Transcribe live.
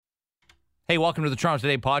Hey, welcome to the Toronto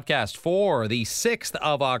Today podcast for the 6th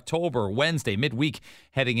of October, Wednesday, midweek,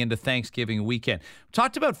 heading into Thanksgiving weekend. We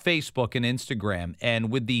talked about Facebook and Instagram,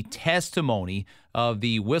 and with the testimony of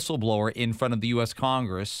the whistleblower in front of the U.S.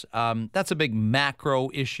 Congress, that's a big macro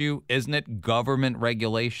issue, isn't it? Government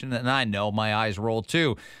regulation. And I know my eyes roll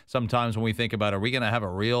too sometimes when we think about, are we going to have a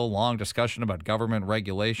real long discussion about government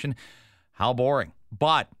regulation? How boring.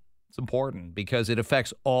 But it's important because it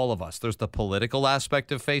affects all of us. There's the political aspect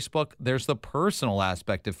of Facebook. There's the personal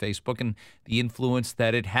aspect of Facebook and the influence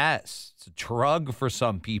that it has. It's a drug for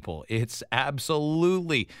some people. It's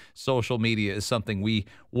absolutely, social media is something we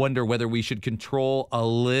wonder whether we should control a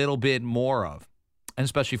little bit more of, and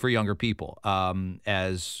especially for younger people.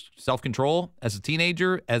 As self-control, as a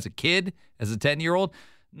teenager, as a kid, as a 10-year-old,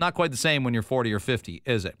 not quite the same when you're 40 or 50,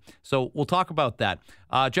 is it? So we'll talk about that.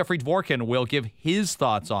 Jeffrey Dvorkin will give his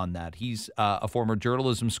thoughts on that. He's a former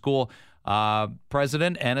journalism school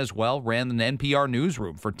president and as well ran an NPR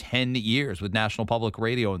newsroom for 10 years with National Public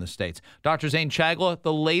Radio in the States. Dr. Zain Chagla,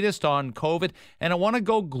 the latest on COVID. And I want to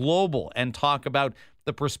go global and talk about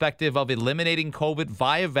the perspective of eliminating COVID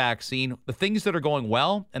via vaccine, the things that are going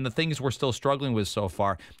well and the things we're still struggling with so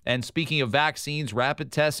far. And speaking of vaccines,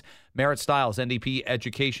 rapid tests, Merritt Stiles, NDP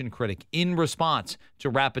education critic, in response to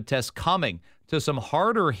rapid tests coming to some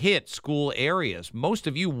harder hit school areas. Most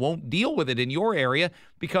of you won't deal with it in your area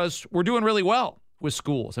because we're doing really well with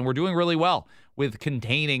schools and we're doing really well with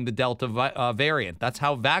containing the Delta variant. That's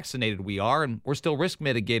how vaccinated we are, and we're still risk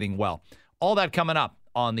mitigating well. All that coming up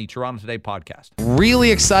on the Toronto Today podcast.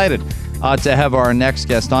 Really excited to have our next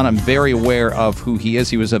guest on. I'm very aware of who he is.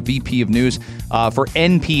 He was a VP of news for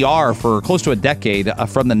NPR for close to a decade,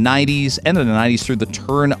 from the 90s, end of the 90s through the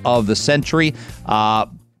turn of the century.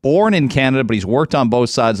 Born in Canada, but he's worked on both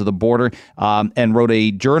sides of the border and wrote a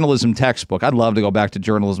journalism textbook. I'd love to go back to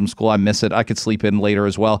journalism school. I miss it. I could sleep in later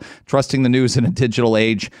as well. Trusting the News in a Digital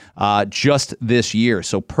Age just this year.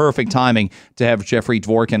 So perfect timing to have Jeffrey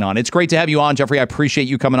Dvorkin on. It's great to have you on, Jeffrey. I appreciate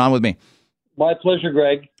you coming on with me. My pleasure,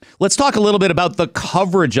 Greg. Let's talk a little bit about the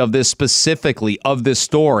coverage of this specifically, of this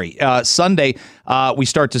story. Sunday, we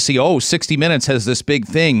start to see, 60 Minutes has this big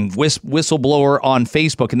thing, whistleblower on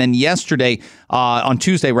Facebook. And then yesterday, on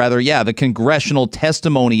Tuesday, the congressional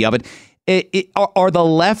testimony of it. Are the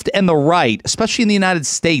left and the right, especially in the United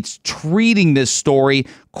States, treating this story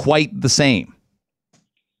quite the same?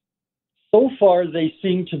 So far, they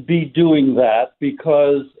seem to be doing that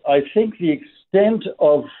because I think the extent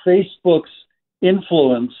of Facebook's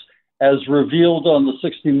influence, as revealed on the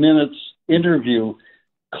 60 Minutes interview,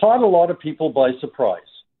 caught a lot of people by surprise.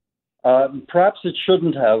 Perhaps it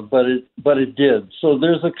shouldn't have, but it did. So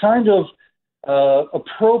there's a kind of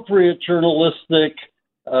appropriate journalistic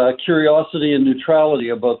curiosity and neutrality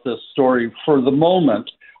about this story for the moment.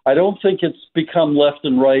 I don't think it's become left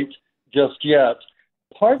and right just yet,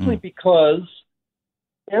 partly because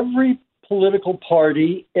every political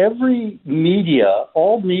party, every media,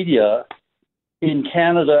 all media in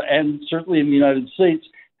Canada and certainly in the United States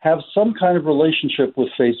have some kind of relationship with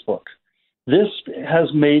Facebook. This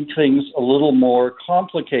has made things a little more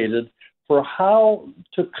complicated for how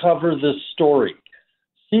to cover this story.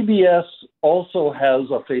 CBS also has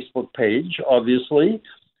a Facebook page, obviously.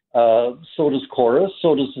 So does Chorus,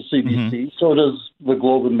 so does the CBC, so does the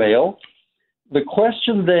Globe and Mail. The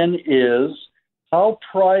question then is, how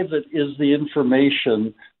private is the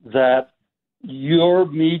information that your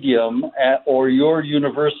medium or your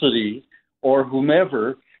university or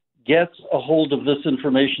whomever gets a hold of this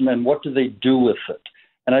information, and what do they do with it?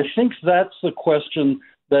 And I think that's the question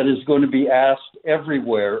that is going to be asked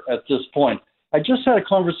everywhere at this point. I just had a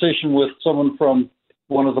conversation with someone from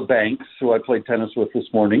one of the banks who I played tennis with this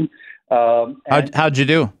morning. How'd you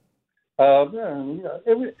do?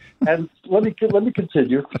 And let me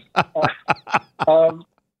continue.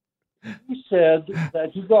 He said that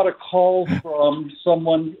he got a call from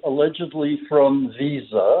someone allegedly from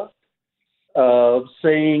Visa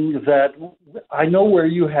saying that, I know where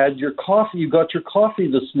you had your coffee. You got your coffee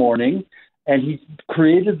this morning. And he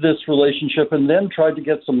created this relationship and then tried to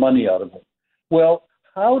get some money out of it. Well,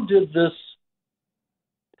 how did this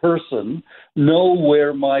person know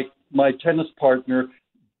where my tennis partner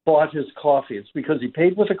bought his coffee? It's because he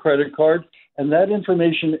paid with a credit card, and that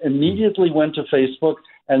information immediately went to Facebook,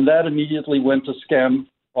 and that immediately went to scam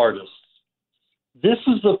artists. This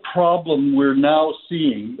is the problem we're now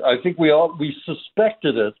seeing. I think we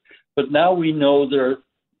suspected it, but now we know there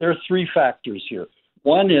are three factors here.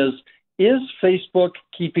 One is Facebook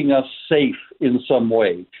keeping us safe in some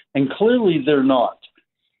way? And clearly they're not.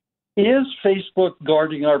 Is Facebook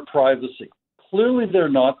guarding our privacy? Clearly they're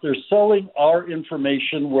not. They're selling our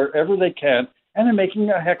information wherever they can, and they're making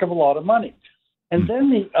a heck of a lot of money. And then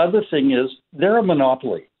the other thing is they're a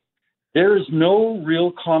monopoly. There is no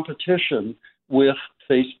real competition with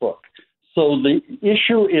Facebook. So the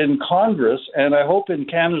issue in Congress, and I hope in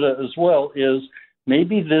Canada as well, is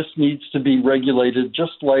maybe this needs to be regulated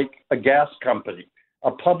just like a gas company,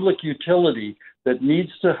 a public utility that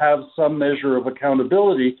needs to have some measure of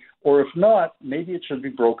accountability, or if not, maybe it should be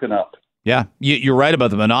broken up. Yeah, you're right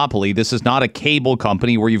about the monopoly. This is not a cable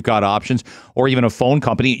company where you've got options, or even a phone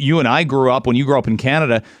company. You and I grew up, when you grew up in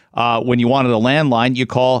Canada, when you wanted a landline, you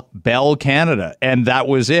call Bell Canada, and that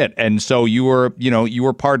was it. And so you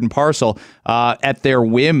were part and parcel at their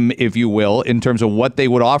whim, if you will, in terms of what they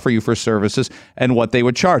would offer you for services and what they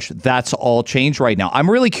would charge. That's all changed right now.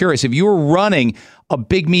 I'm really curious, if you were running a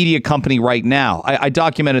big media company right now. I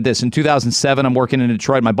documented this in 2007. I'm working in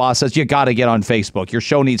Detroit. My boss says, you got to get on Facebook. Your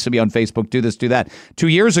show needs to be on Facebook. Do this, do that. 2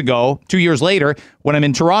 years later, when I'm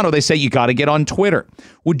in Toronto, they say you got to get on Twitter.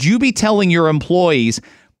 Would you be telling your employees,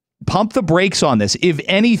 pump the brakes on this? If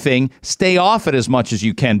anything, stay off it as much as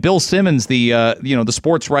you can. Bill Simmons, the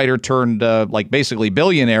sports writer turned basically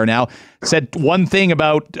billionaire now, said one thing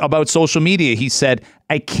about social media. He said,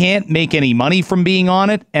 I can't make any money from being on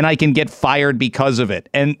it, and I can get fired because of it.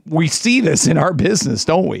 And we see this in our business,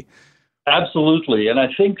 don't we? Absolutely. And I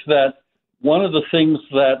think that one of the things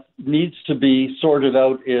that needs to be sorted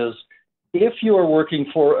out is, if you are working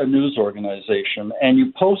for a news organization and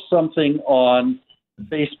you post something on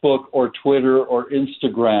Facebook or Twitter or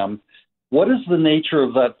Instagram, what is the nature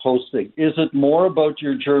of that posting? Is it more about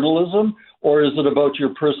your journalism, or is it about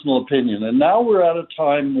your personal opinion? And now we're at a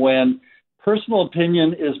time when personal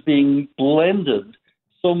opinion is being blended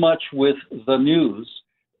so much with the news.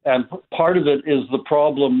 And part of it is the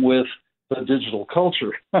problem with the digital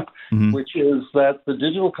culture, which is that the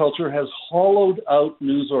digital culture has hollowed out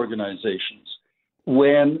news organizations.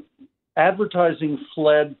 When advertising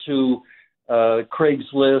fled to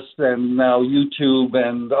Craigslist and now YouTube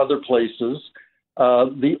and other places,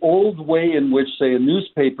 the old way in which, say, a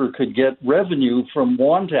newspaper could get revenue from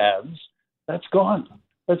want ads, that's gone.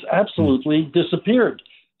 That's absolutely disappeared.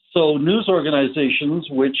 So news organizations,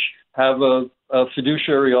 which have a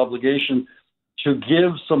fiduciary obligation to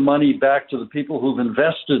give some money back to the people who've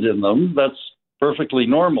invested in them, that's perfectly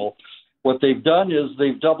normal. What they've done is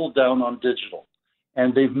they've doubled down on digital,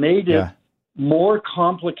 and they've made it more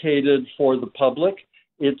complicated for the public.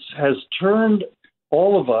 It has turned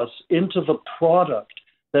all of us into the product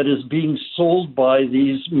that is being sold by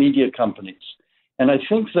these media companies. And I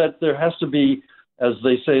think that there has to be, as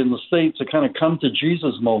they say in the States, a kind of come to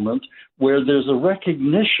Jesus moment where there's a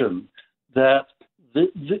recognition that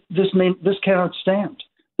this cannot stand.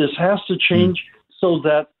 This has to change so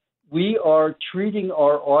that we are treating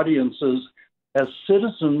our audiences as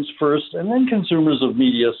citizens first and then consumers of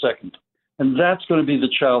media second. And that's going to be the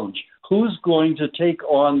challenge. Who's going to take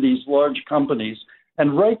on these large companies?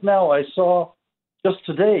 And right now, I saw just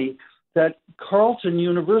today that Carleton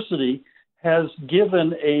University has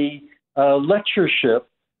given a lectureship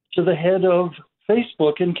to the head of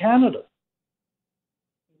Facebook in Canada.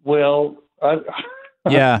 Well, I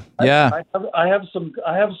have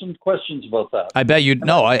some questions about that. I bet you.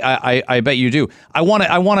 No, I bet you do. I want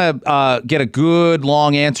to get a good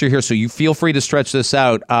long answer here, so you feel free to stretch this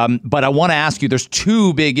out. But I want to ask you. There's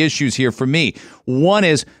two big issues here for me. One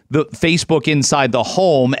is the Facebook inside the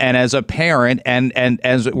home, and as a parent, and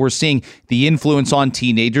as we're seeing the influence on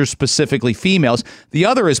teenagers, specifically females. The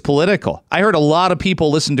other is political. I heard a lot of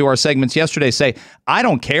people listen to our segments yesterday say, I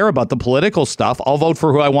don't care about the political stuff. I'll vote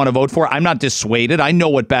for who I want to vote for. I'm not dissuaded. I know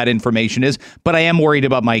what bad information is, but I am worried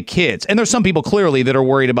about my kids. And there's some people clearly that are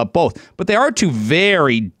worried about both. But they are two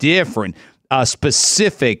very different,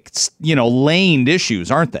 specific, laned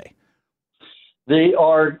issues, aren't they? They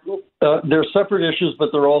are. They're separate issues, but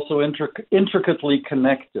they're also intricately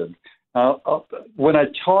connected. When I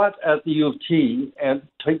taught at the U of T and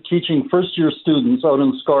teaching first-year students out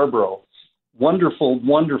in Scarborough, wonderful,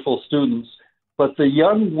 wonderful students, but the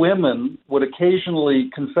young women would occasionally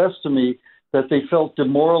confess to me that they felt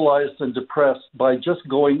demoralized and depressed by just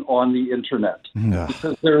going on the internet.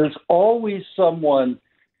 Because there is always someone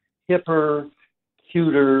hipper,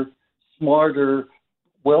 cuter, smarter,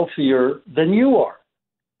 wealthier than you are.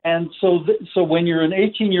 And so when you're an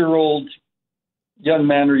 18-year-old young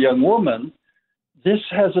man or young woman, this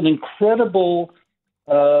has an incredible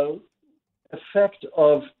effect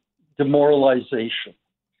of demoralization.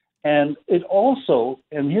 And it also,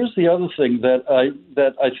 and here's the other thing that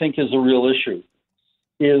I think is a real issue,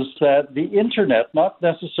 is that the internet, not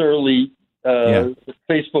necessarily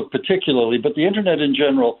Facebook particularly, but the internet in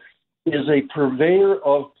general, is a purveyor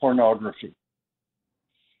of pornography.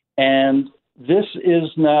 And this is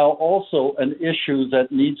now also an issue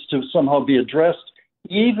that needs to somehow be addressed,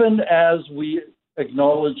 even as we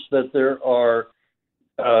acknowledge that there are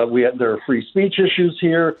free speech issues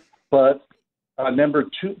here. But I remember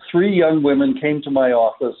three young women came to my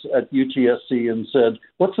office at UTSC and said,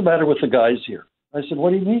 "What's the matter with the guys here?" I said,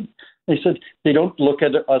 "What do you mean?" They said, "They don't look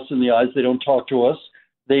at us in the eyes. They don't talk to us.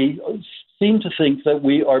 They seem to think that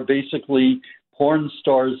we are basically porn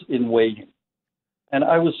stars in waiting." And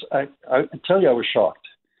I tell you, I was shocked.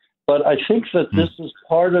 But I think that this is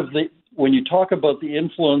part of when you talk about the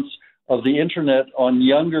influence of the internet on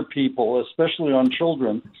younger people, especially on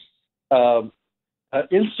children,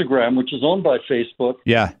 Instagram, which is owned by Facebook,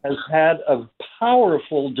 has had a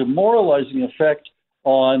powerful demoralizing effect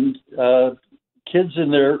on kids in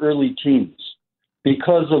their early teens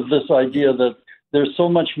because of this idea that there's so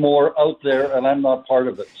much more out there and I'm not part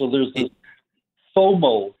of it. So there's this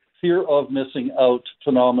FOMO, fear of missing out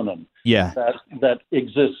phenomenon that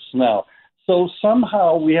exists now. So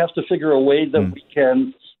somehow we have to figure a way that we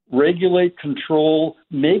can regulate, control,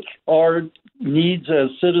 make our needs as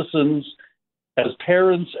citizens, as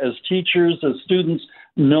parents, as teachers, as students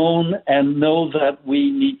known, and know that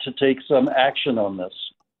we need to take some action on this.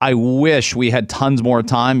 I wish we had tons more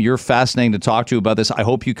time. You're fascinating to talk to about this. I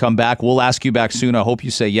hope you come back. We'll ask you back soon. I hope you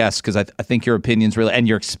say yes, because I think your opinion's really, and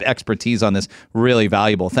your expertise on this, really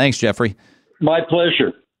valuable. Thanks, Jeffrey. My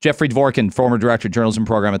pleasure. Jeffrey Dvorkin, former director of journalism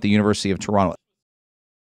program at the University of Toronto.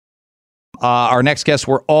 Our next guest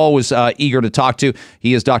we're always eager to talk to.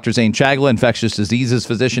 He is Dr. Zain Chagla, infectious diseases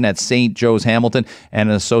physician at St. Joe's Hamilton and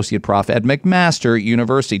an associate prof at McMaster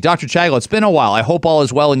University. Dr. Chagla, it's been a while. I hope all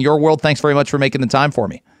is well in your world. Thanks very much for making the time for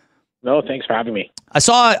me. No, thanks for having me. I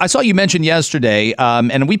saw you mention yesterday,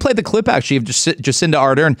 and we played the clip actually of Jacinda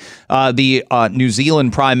Ardern, the New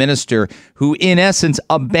Zealand Prime Minister, who in essence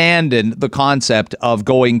abandoned the concept of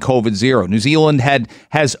going COVID zero. New Zealand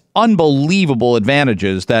has unbelievable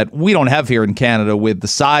advantages that we don't have here in Canada with the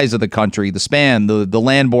size of the country, the span, the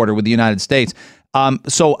land border with the United States.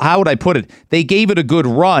 So how would I put it? They gave it a good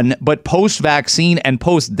run, but post-vaccine and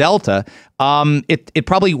post-Delta, it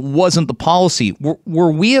probably wasn't the policy.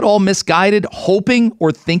 Were we at all misguided, hoping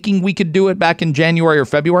or thinking we could do it back in January or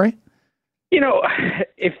February? You know,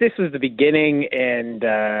 if this was the beginning and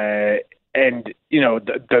you know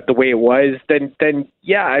the way it was, then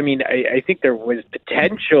yeah, I mean, I think there was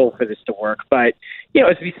potential for this to work, but you know,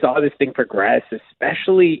 as we saw this thing progress,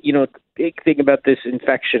 especially, you know, the big thing about this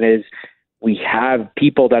infection is we have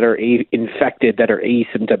people that are infected that are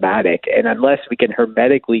asymptomatic. And unless we can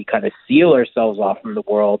hermetically kind of seal ourselves off from the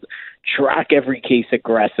world, track every case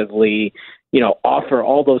aggressively, you know, offer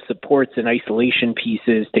all those supports and isolation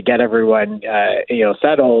pieces to get everyone, you know,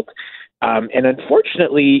 settled. And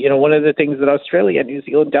unfortunately, you know, one of the things that Australia and New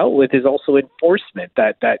Zealand dealt with is also enforcement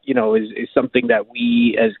that you know, is something that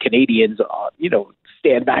we as Canadians, you know,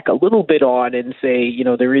 stand back a little bit on and say, you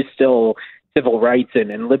know, there is still civil rights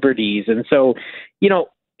and liberties. And so, you know,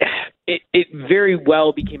 it very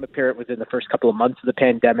well became apparent within the first couple of months of the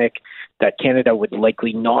pandemic that Canada would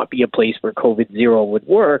likely not be a place where COVID zero would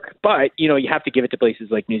work. But, you know, you have to give it to places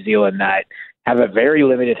like New Zealand that have a very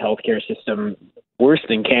limited healthcare system, worse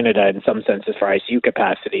than Canada in some senses for ICU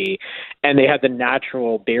capacity. And they had the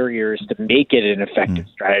natural barriers to make it an effective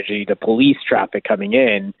strategy to police traffic coming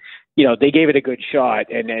in. You know, they gave it a good shot.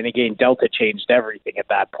 And again, Delta changed everything at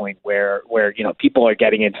that point where, you know, people are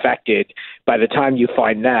getting infected. By the time you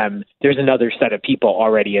find them, there's another set of people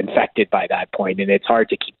already infected by that point. And it's hard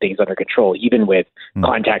to keep things under control, even with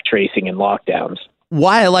contact tracing and lockdowns.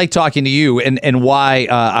 Why I like talking to you and why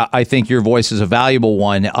I think your voice is a valuable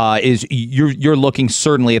one is you're looking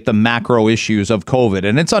certainly at the macro issues of COVID.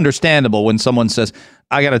 And it's understandable when someone says,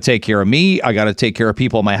 I got to take care of me. I got to take care of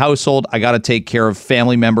people in my household. I got to take care of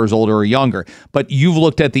family members, older or younger. But you've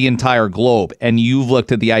looked at the entire globe and you've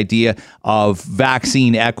looked at the idea of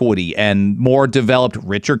vaccine equity and more developed,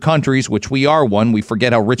 richer countries, which we are one. We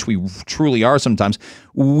forget how rich we truly are sometimes.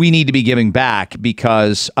 We need to be giving back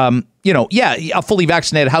because, you know, yeah, a fully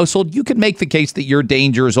vaccinated household, you can make the case that your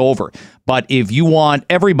danger is over. But if you want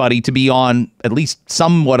everybody to be on at least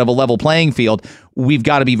somewhat of a level playing field, we've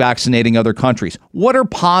got to be vaccinating other countries. What are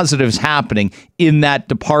positives happening in that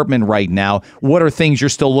department right now? What are things you're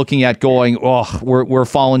still looking at going, oh, we're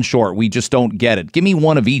falling short. We just don't get it. Give me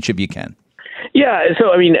one of each if you can. Yeah,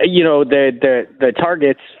 so I mean, you know, the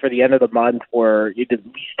targets for the end of the month were at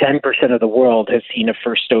least 10% of the world has seen a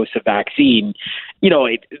first dose of vaccine. You know,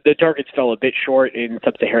 the targets fell a bit short in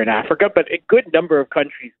sub-Saharan Africa, but a good number of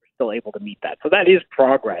countries were still able to meet that. So that is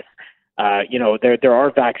progress. You know, there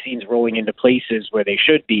are vaccines rolling into places where they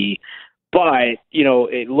should be. But,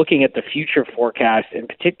 looking at the future forecast, and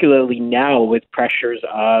particularly now with pressures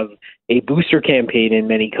of a booster campaign in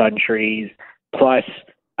many countries, plus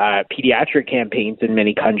pediatric campaigns in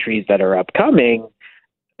many countries that are upcoming,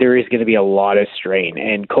 there is going to be a lot of strain.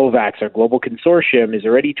 And COVAX, our global consortium, is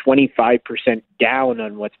already 25% down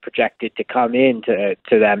on what's projected to come in to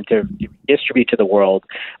them to distribute to the world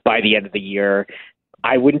by the end of the year.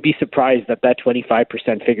 I wouldn't be surprised that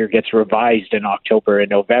 25% figure gets revised in October and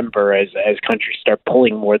November as countries start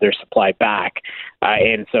pulling more of their supply back.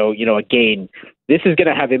 And so, again, this is going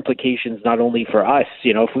to have implications not only for us.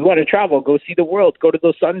 If we want to travel, go see the world, go to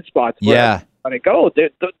those sunspots. Yeah. Want to go.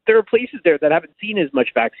 There are places there that haven't seen as much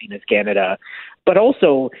vaccine as Canada, but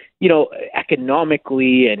also,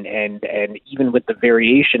 economically and even with the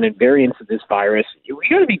variation and variants of this virus, we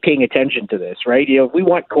got to be paying attention to this, right? If we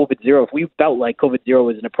want COVID zero, if we felt like COVID zero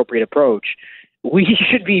was an appropriate approach, we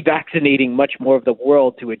should be vaccinating much more of the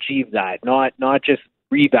world to achieve that, not just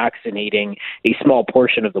revaccinating a small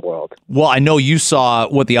portion of the world. Well, I know you saw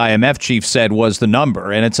what the IMF chief said was the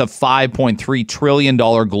number, and it's a $5.3 trillion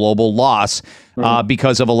global loss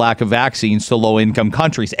because of a lack of vaccines to low-income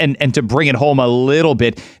countries. And to bring it home a little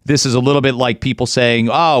bit, this is a little bit like people saying,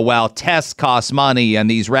 oh, well, tests cost money and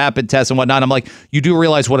these rapid tests and whatnot. I'm like, you do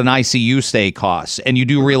realize what an ICU stay costs, and you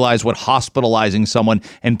do realize what hospitalizing someone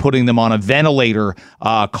and putting them on a ventilator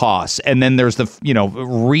costs. And then there's the,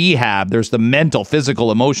 rehab, there's the mental,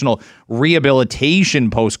 physical, emotional rehabilitation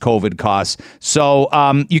post-COVID costs. So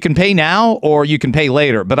you can pay now or you can pay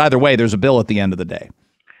later. But either way, there's a bill at the end of the day.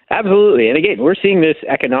 Absolutely. And again, we're seeing this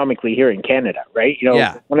economically here in Canada, right?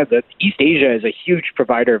 One of the East Asia is a huge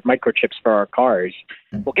provider of microchips for our cars.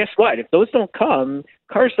 Well, guess what? If those don't come,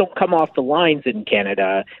 cars don't come off the lines in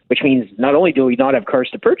Canada, which means not only do we not have cars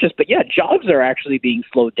to purchase, but jobs are actually being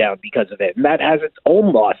slowed down because of it. And that has its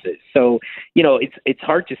own losses. So, it's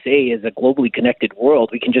hard to say as a globally connected world,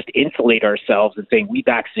 we can just insulate ourselves and saying we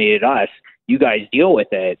vaccinated us. You guys deal with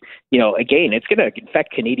it. Again, it's going to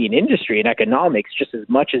affect Canadian industry and economics just as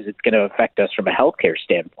much as it's going to affect us from a healthcare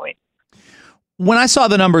standpoint. When I saw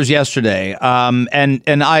the numbers yesterday, and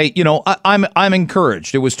I'm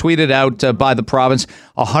encouraged. It was tweeted out by the province,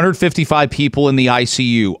 155 people in the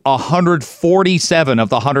ICU, 147 of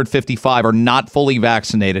the 155 are not fully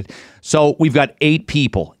vaccinated. So we've got 8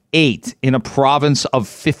 people. 8 in a province of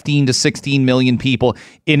 15 to 16 million people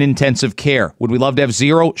in intensive care. Would we love to have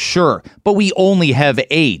 0? Sure. But we only have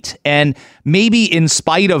 8. And maybe in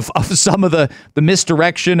spite of some of the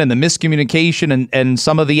misdirection and the miscommunication and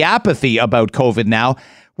some of the apathy about COVID now,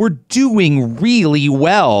 we're doing really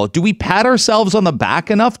well. Do we pat ourselves on the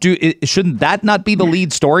back enough? Shouldn't that not be the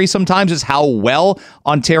lead story sometimes, is how well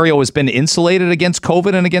Ontario has been insulated against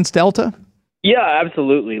COVID and against Delta? Yeah,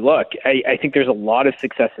 absolutely. Look, I think there's a lot of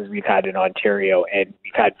successes we've had in Ontario, and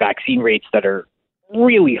we've had vaccine rates that are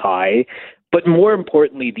really high. But more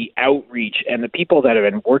importantly, the outreach and the people that have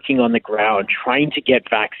been working on the ground trying to get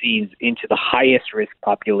vaccines into the highest risk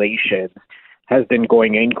populations has been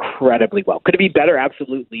going incredibly well. Could it be better?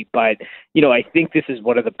 Absolutely. But, I think this is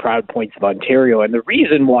one of the proud points of Ontario. And the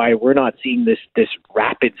reason why we're not seeing this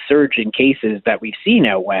rapid surge in cases that we've seen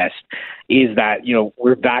out west is that,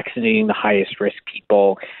 we're vaccinating the highest risk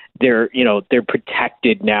people. They're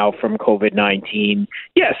protected now from COVID-19.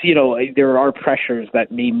 Yes, there are pressures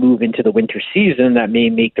that may move into the winter season that may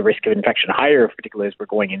make the risk of infection higher, particularly as we're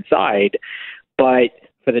going inside. But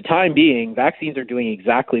for the time being, vaccines are doing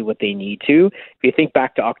exactly what they need to. If you think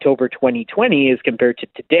back to October 2020 as compared to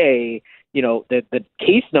today, the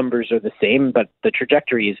case numbers are the same, but the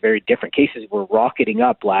trajectory is very different. Cases were rocketing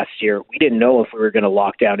up last year. We didn't know if we were going to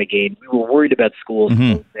lock down again. We were worried about schools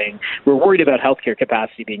closing. We were worried about healthcare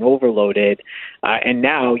capacity being overloaded. And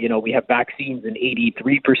now, we have vaccines in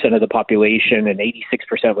 83% of the population and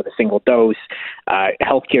 86% with a single dose.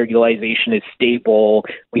 Healthcare utilization is stable.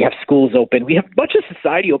 We have schools open. We have much of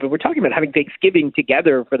society open. We're talking about having Thanksgiving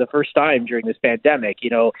together for the first time during this pandemic.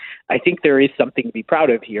 I think there is something to be proud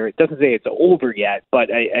of here. It doesn't say it's over yet,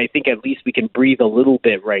 but I think at least we can breathe a little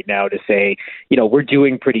bit right now to say, we're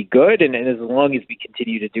doing pretty good. And as long as we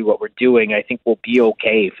continue to do what we're doing, I think we'll be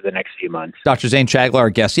okay for the next few months. Dr. Zane Chaglar, our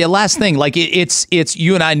guest. Yeah, last thing, like it's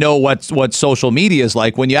you and I know what social media is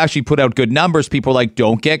like. When you actually put out good numbers, people are like,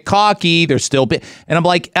 don't get cocky. They're still and I'm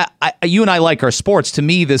like, you and I like our sports. To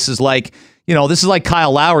me, this is like, This is like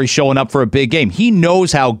Kyle Lowry showing up for a big game. He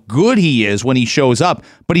knows how good he is when he shows up,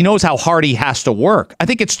 but he knows how hard he has to work. I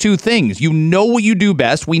think it's two things. You know what you do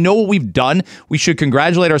best. We know what we've done. We should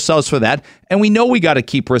congratulate ourselves for that. And we know we got to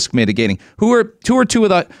keep risk mitigating. Who are two of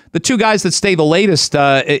the two guys that stay the latest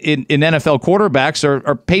in NFL quarterbacks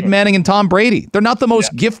are Peyton Manning and Tom Brady. They're not the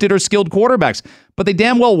most gifted or skilled quarterbacks, but they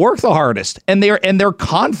damn well work the hardest, and their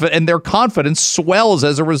confidence swells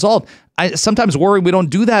as a result. I sometimes worry we don't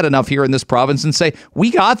do that enough here in this province and say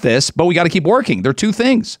we got this, but we got to keep working. They're two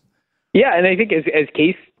things. Yeah, and I think as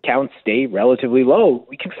case counts stay relatively low,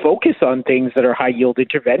 we can focus on things that are high yield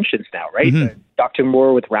interventions now, right? Mm-hmm. Dr.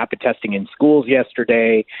 Moore with rapid testing in schools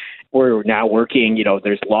yesterday. We're now working,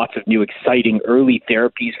 there's lots of new exciting early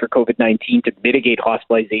therapies for COVID-19 to mitigate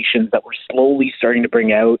hospitalizations that we're slowly starting to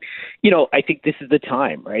bring out. I think this is the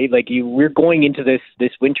time, right? We're going into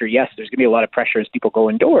this winter. Yes, there's going to be a lot of pressure as people go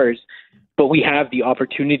indoors, but we have the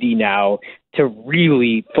opportunity now to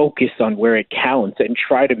really focus on where it counts and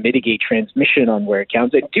try to mitigate transmission on where it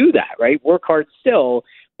counts and do that, right? Work hard still.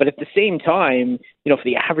 But at the same time, for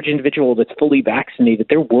the average individual that's fully vaccinated,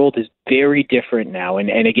 their world is very different now. And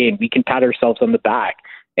again, we can pat ourselves on the back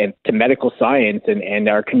and to medical science and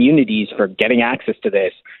our communities for getting access to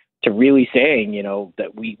this, to really saying,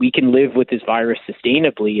 that we can live with this virus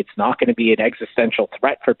sustainably. It's not going to be an existential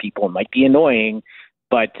threat for people. It might be annoying,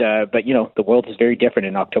 but the world is very different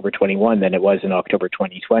in October 21 than it was in October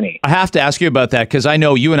 2020. I have to ask you about that because I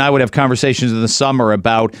know you and I would have conversations in the summer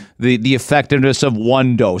about the effectiveness of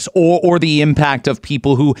one dose or the impact of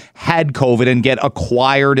people who had COVID and get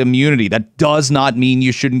acquired immunity. That does not mean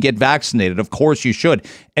you shouldn't get vaccinated. Of course you should.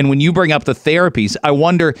 And when you bring up the therapies,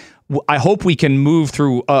 I hope we can move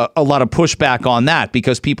through a lot of pushback on that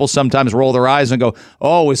because people sometimes roll their eyes and go,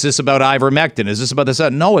 oh, is this about ivermectin? Is this about this?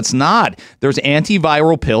 No, it's not. There's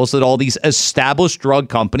antiviral pills that all these established drug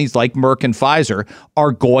companies like Merck and Pfizer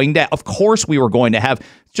are going to, of course we were going to have,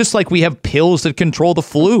 just like we have pills that control the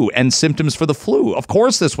flu and symptoms for the flu. Of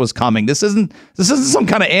course this was coming. This isn't some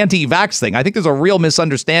kind of anti-vax thing. I think there's a real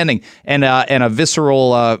misunderstanding and a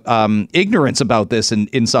visceral ignorance about this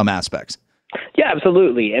in some aspects. Yeah,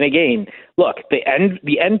 absolutely. And again, look, the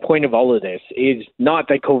end point of all of this is not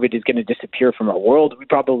that COVID is going to disappear from our world. We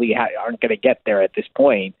probably aren't going to get there at this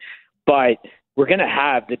point, but we're going to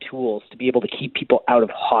have the tools to be able to keep people out of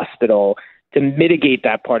hospital, to mitigate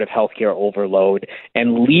that part of healthcare overload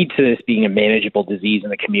and lead to this being a manageable disease in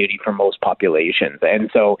the community for most populations. And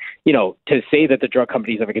so, to say that the drug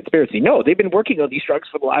companies have a conspiracy, no, they've been working on these drugs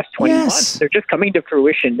for the last 20 months. They're just coming to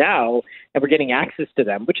fruition now, and we're getting access to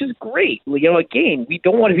them, which is great. Again, we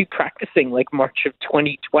don't want to be practicing like March of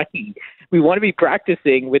 2020. We want to be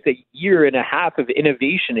practicing with a year and a half of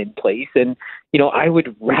innovation in place. And, I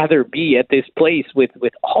would rather be at this place with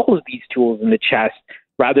all of these tools in the chest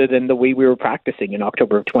rather than the way we were practicing in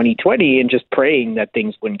October of 2020 and just praying that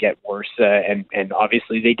things wouldn't get worse. And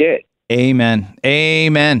obviously they did. Amen.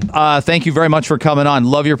 Amen. Thank you very much for coming on.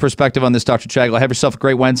 Love your perspective on this, Dr. Chagla. Have yourself a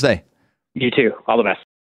great Wednesday. You too. All the best.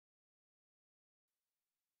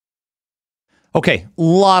 Okay, a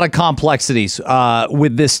lot of complexities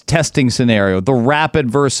with this testing scenario, the rapid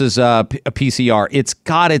versus a PCR.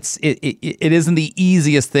 It isn't the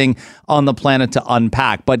easiest thing on the planet to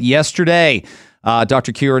unpack. But yesterday,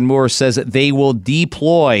 Dr. Kieran Moore says that they will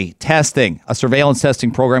deploy testing, a surveillance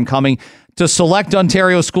testing program coming to select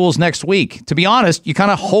Ontario schools next week. To be honest, you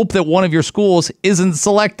kind of hope that one of your schools isn't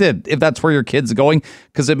selected if that's where your kid's going,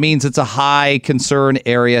 because it means it's a high concern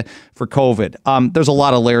area for COVID. There's a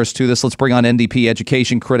lot of layers to this. Let's bring on NDP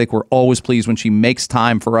education critic. We're always pleased when she makes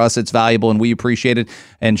time for us. It's valuable and we appreciate it.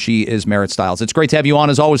 And she is Merritt Stiles. It's great to have you on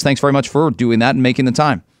as always. Thanks very much for doing that and making the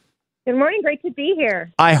time. Good morning. Great to be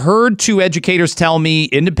here. I heard two educators tell me,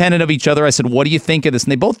 independent of each other, I said, what do you think of this?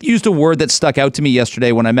 And they both used a word that stuck out to me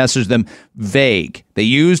yesterday when I messaged them, vague. They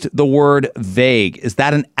used the word vague. Is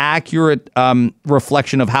that an accurate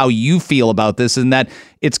reflection of how you feel about this, and that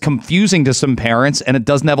it's confusing to some parents and it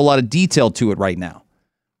doesn't have a lot of detail to it right now?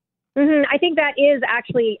 Mm-hmm. I think that is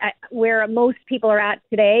actually where most people are at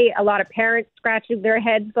today. A lot of parents scratching their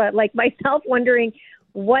heads, but like myself, wondering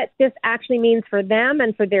what this actually means for them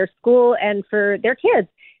and for their school and for their kids.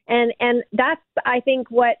 And that's, I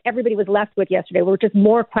think, what everybody was left with yesterday were just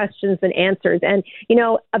more questions than answers. And,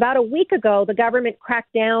 about a week ago, the government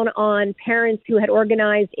cracked down on parents who had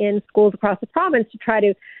organized in schools across the province to try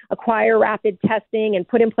to acquire rapid testing and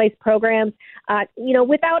put in place programs,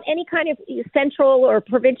 without any kind of central or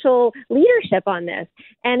provincial leadership on this.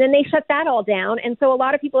 And then they shut that all down. And so a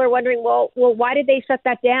lot of people are wondering, well, why did they shut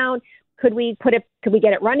that down? Could we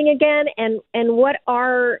get it running again? And what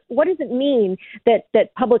does it mean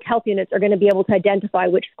that public health units are going to be able to identify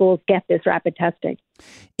which schools get this rapid testing?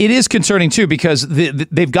 It is concerning, too, because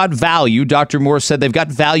they've got value. Dr. Moore said they've got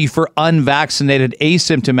value for unvaccinated,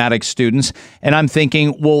 asymptomatic students. And I'm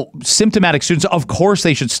thinking, well, symptomatic students, of course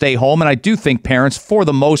they should stay home. And I do think parents, for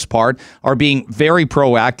the most part, are being very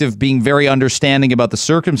proactive, being very understanding about the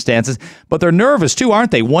circumstances. But they're nervous, too, aren't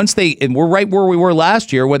they? And we're right where we were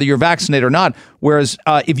last year, whether you're vaccinated or not. Whereas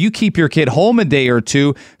if you keep your kid home a day or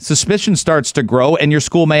two, suspicion starts to grow and your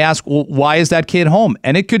school may ask, well, why is that kid home?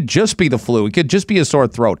 And it could just be the flu. It could just be a sore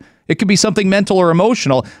throat. It could be something mental or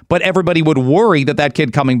emotional, but everybody would worry that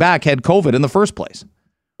kid coming back had COVID in the first place.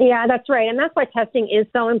 Yeah, that's right. And that's why testing is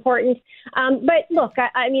so important. But look,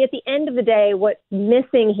 I mean, at the end of the day, what's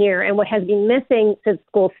missing here and what has been missing since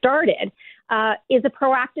school started is a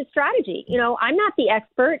proactive strategy. You know, I'm not the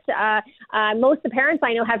expert. Most of the parents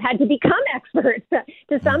I know have had to become experts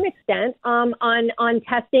to some extent on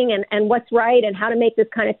testing and what's right and how to make this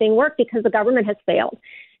kind of thing work because the government has failed.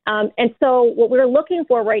 And so what we're looking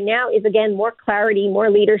for right now is, again, more clarity, more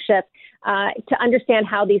leadership to understand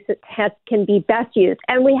how these tests can be best used.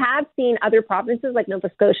 And we have seen other provinces like Nova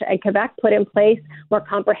Scotia and Quebec put in place more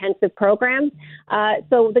comprehensive programs.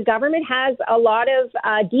 So the government has a lot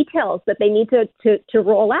of details that they need to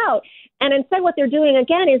roll out. And instead what they're doing,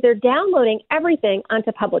 again, is they're downloading everything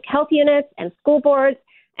onto public health units and school boards.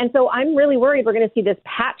 And so I'm really worried we're going to see this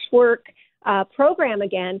patchwork program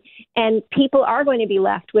again, and people are going to be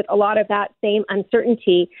left with a lot of that same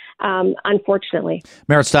uncertainty, unfortunately.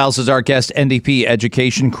 Marit Stiles is our guest, NDP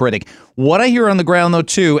education critic. What I hear on the ground, though,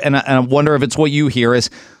 too, and I wonder if it's what you hear, is,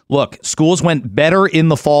 look, schools went better in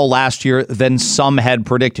the fall last year than some had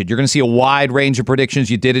predicted. You're going to see a wide range of predictions.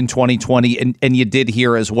 You did in 2020, and you did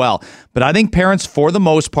here as well. But I think parents, for the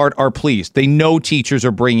most part, are pleased. They know teachers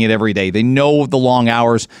are bringing it every day. They know the long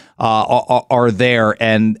hours are there.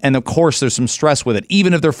 And of course, there's some stress with it,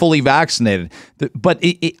 even if they're fully vaccinated. But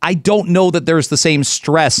I don't know that there's the same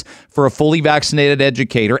stress for a fully vaccinated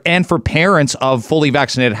educator and for parents of fully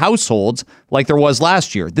vaccinated households like there was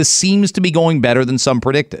last year. This seems to be going better than some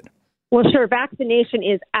predicted. Well, sure. Vaccination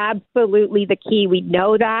is absolutely the key. We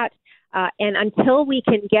know that. And until we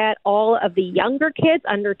can get all of the younger kids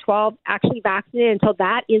under 12 actually vaccinated, until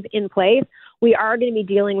that is in place, we are going to be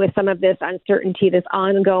dealing with some of this uncertainty, this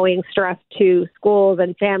ongoing stress to schools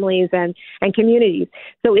and families and communities.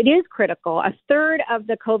 So it is critical. A third of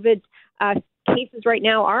the COVID cases right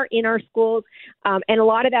now are in our schools. And a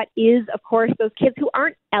lot of that is, of course, those kids who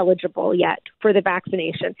aren't eligible yet for the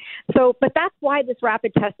vaccination. So, but that's why this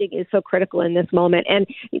rapid testing is so critical in this moment.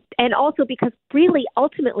 And also because really,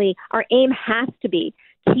 ultimately, our aim has to be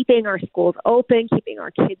keeping our schools open, keeping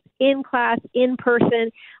our kids in class, in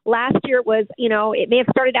person. Last year was, it may have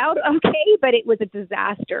started out okay, but it was a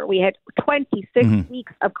disaster. We had 26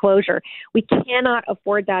 weeks of closure. We cannot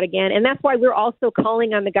afford that again. And that's why we're also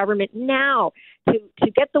calling on the government now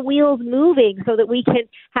to get the wheels moving so that we can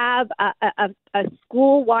have a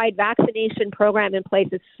school-wide vaccination program in place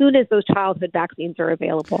as soon as those childhood vaccines are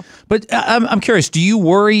available. But I'm curious, do you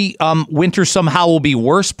worry winter somehow will be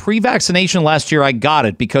worse? Pre-vaccination last year, I got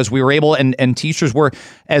it because we were able and teachers were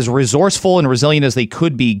as resourceful and resilient as they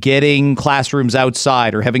could be getting classrooms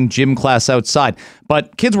outside or having gym class outside.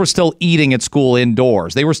 But kids were still eating at school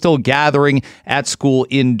indoors. They were still gathering at school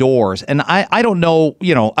indoors. And I don't know,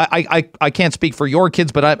 I can't speak for your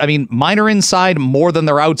kids, but I mean, mine are inside more than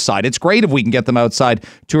they're outside. It's great if we can get them outside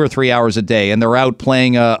 2 or 3 hours a day and they're out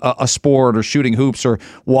playing a sport or shooting hoops or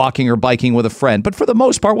walking or biking with a friend. But for the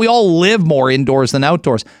most part, we all live more indoors than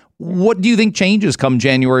outdoors. What do you think changes come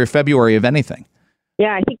January or February, if anything?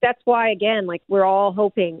 Yeah, I think that's why, again, we're all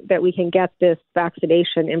hoping that we can get this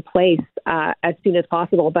vaccination in place as soon as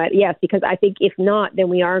possible. But yes, because I think if not, then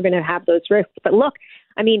we are going to have those risks. But look,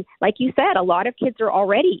 I mean, like you said, a lot of kids are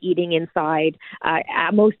already eating inside.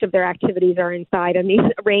 Most of their activities are inside on these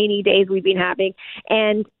rainy days we've been having.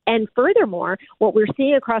 And furthermore, what we're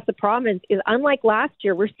seeing across the province is, unlike last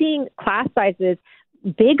year, we're seeing class sizes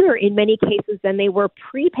bigger in many cases than they were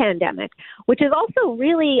pre-pandemic, which is also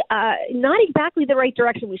really not exactly the right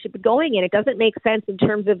direction we should be going in. It doesn't make sense in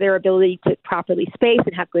terms of their ability to properly space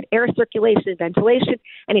and have good air circulation and ventilation.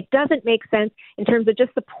 And it doesn't make sense in terms of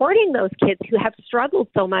just supporting those kids who have struggled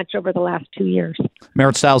so much over the last 2 years.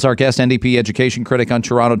 Marit Stiles, our guest, NDP education critic on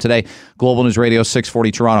Toronto Today, Global News Radio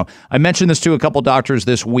 640 Toronto. I mentioned this to a couple doctors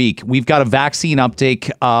this week. We've got a vaccine uptake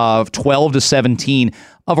of 12 to 17.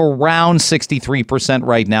 of around 63%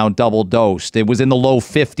 right now double dosed. It was in the low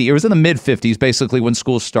 50s. It was in the mid 50s basically when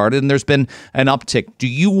school started, and there's been an uptick. Do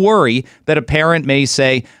you worry that a parent may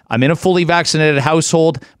say, I'm in a fully vaccinated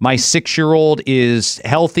household, my 6-year-old is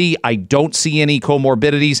healthy, I don't see any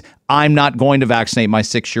comorbidities, I'm not going to vaccinate my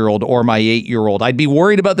 6-year-old or my 8-year-old. I'd be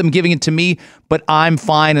worried about them giving it to me, but I'm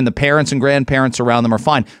fine, and the parents and grandparents around them are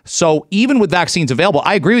fine. So even with vaccines available,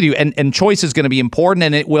 I agree with you, and choice is going to be important,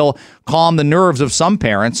 and it will calm the nerves of some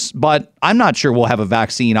parents, but I'm not sure we'll have a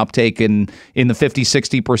vaccine uptake in the 50,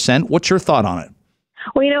 60%. What's your thought on it?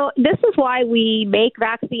 Well, this is why we make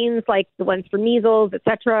vaccines like the ones for measles, et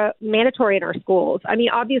cetera, mandatory in our schools. I mean,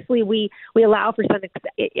 obviously, we allow for some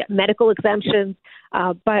medical exemptions,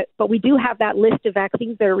 but we do have that list of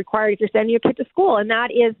vaccines that are required if you're sending your kid to school, and that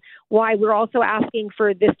is why we're also asking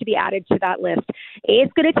for this to be added to that list.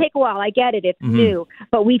 It's going to take a while. I get it. It's new,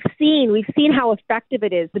 but we've seen how effective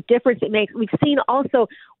it is, the difference it makes. We've seen also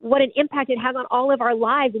what an impact it has on all of our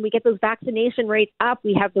lives when we get those vaccination rates up.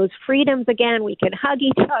 We have those freedoms again. We can hug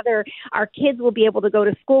each other. Our kids will be able to go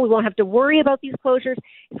to school. We won't have to worry about these closures.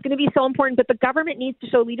 It's going to be so important, but the government needs to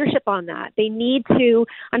show leadership on that. They need to,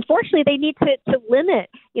 unfortunately, they need to limit,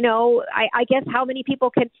 I guess how many people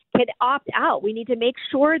can opt out. We need to make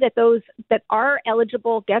sure that those that are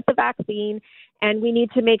eligible get the vaccine, and we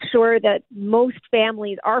need to make sure that most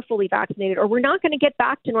families are fully vaccinated, or we're not going to get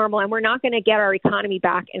back to normal, and we're not going to get our economy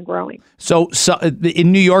back and growing. So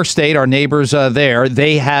in New York State, our neighbors there,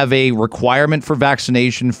 they have a requirement for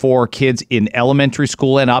vaccination for kids in elementary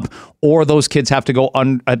school and up, or those kids have to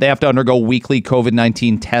they have to undergo weekly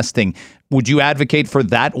COVID-19 testing. Would you advocate for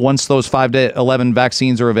that once those 5 to 11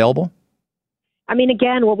 vaccines are available? I mean,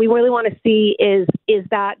 again, what we really want to see is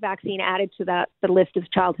that vaccine added to the list of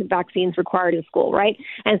childhood vaccines required in school, right?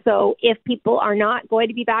 And so if people are not going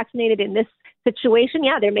to be vaccinated in this situation,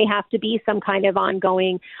 there may have to be some kind of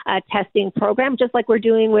ongoing testing program, just like we're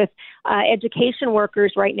doing with education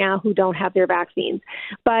workers right now who don't have their vaccines.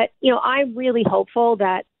 But, I'm really hopeful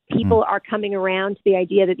that people are coming around to the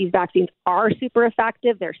idea that these vaccines are super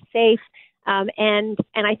effective, they're safe. And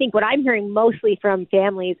I think what I'm hearing mostly from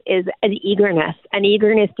families is an eagerness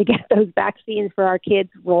to get those vaccines for our kids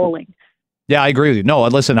rolling. Yeah, I agree with you. No,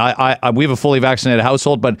 listen, we have a fully vaccinated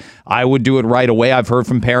household, but I would do it right away. I've heard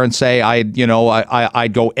from parents say I'd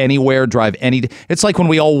go anywhere, drive any. It's like when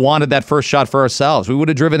we all wanted that first shot for ourselves. We would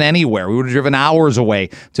have driven anywhere. We would have driven hours away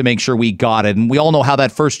to make sure we got it. And we all know how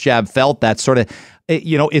that first jab felt. That sort of,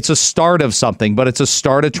 it's a start of something, but it's a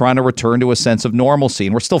start of trying to return to a sense of normalcy.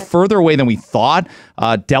 And we're still further away than we thought.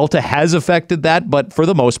 Delta has affected that, but for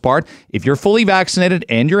the most part, if you're fully vaccinated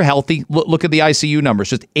and you're healthy, look at the ICU numbers.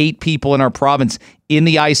 Just 8 people in our province in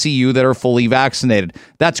the ICU that are fully vaccinated.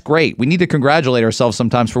 That's great. We need to congratulate ourselves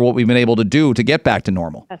sometimes for what we've been able to do to get back to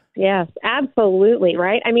normal. Yes, absolutely.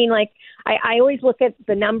 Right. I mean, I always look at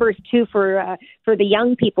the numbers too for the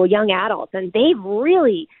young people, young adults, and they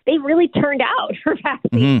really turned out for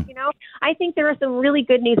vaccines. Mm-hmm. I think there are some really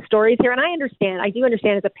good news stories here, and I do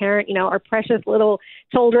understand as a parent, our precious little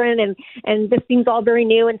children, and this seems all very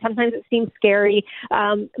new, and sometimes it seems scary.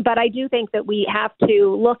 But I do think that we have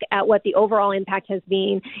to look at what the overall impact has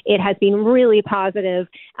been. It has been really positive.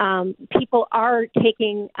 People are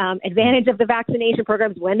taking advantage of the vaccination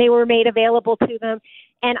programs when they were made available to them.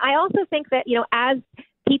 And I also think that, as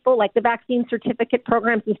people like the vaccine certificate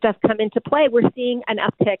programs and stuff come into play, we're seeing an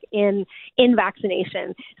uptick in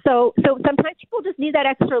vaccination. So sometimes people just need that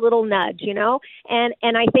extra little nudge, and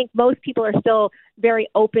I think most people are still very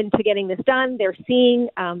open to getting this done. They're seeing,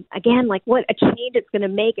 again, what a change it's going to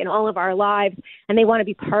make in all of our lives, and they want to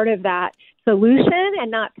be part of that solution and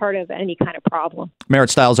not part of any kind of problem. Marit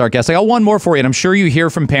Stiles, our guest. I got one more for you, and I'm sure you hear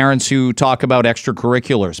from parents who talk about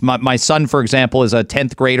extracurriculars. My son, for example, is a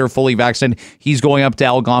 10th grader, fully vaccinated. He's going up to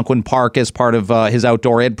Algonquin Park as part of his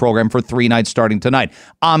outdoor ed program for 3 nights starting tonight.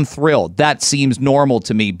 I'm thrilled. That seems normal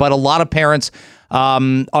to me. But a lot of parents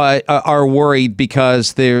are worried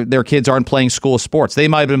because their kids aren't playing school sports. They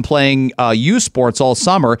might have been playing youth sports all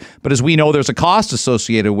summer, but as we know, there's a cost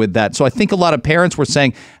associated with that. So I think a lot of parents were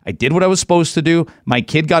saying, I did what I was supposed to do. My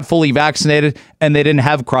kid got fully vaccinated, and they didn't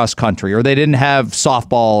have cross country, or they didn't have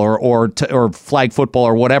softball or flag football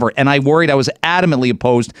or whatever. And I was adamantly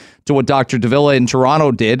opposed to what Dr. Davila in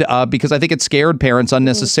Toronto did because I think it scared parents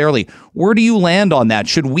unnecessarily. Where do you land on that?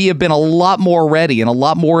 Should we have been a lot more ready and a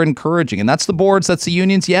lot more encouraging? And that's the boards, that's the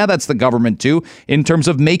unions, that's the government too, in terms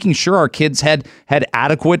of making sure our kids had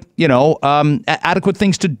adequate, adequate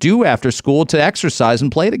things to do after school to exercise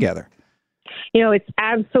and play together. It's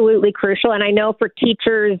absolutely crucial. And I know for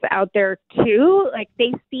teachers out there too, like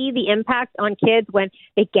they see the impact on kids when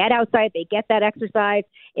they get outside, they get that exercise.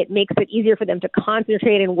 It makes it easier for them to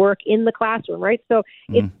concentrate and work in the classroom, right? So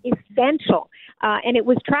it's essential. And it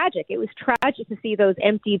was tragic. It was tragic to see those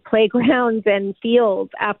empty playgrounds and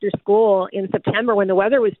fields after school in September when the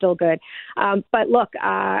weather was still good. But look,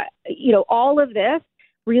 all of this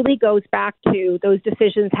really goes back to those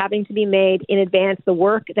decisions having to be made in advance, the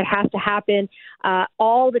work that has to happen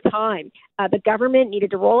all the time. The government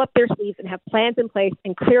needed to roll up their sleeves and have plans in place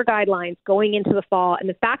and clear guidelines going into the fall. And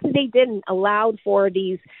the fact that they didn't allowed for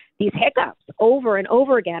these hiccups over and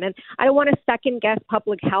over again. And I don't want to second guess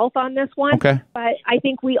public health on this one, but I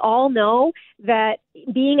think we all know that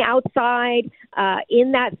being outside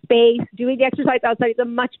in that space, doing the exercise outside is a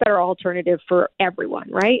much better alternative for everyone,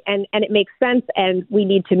 right? And it makes sense, and we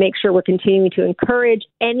need to make sure we're continuing to encourage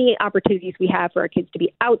any opportunities we have for our kids to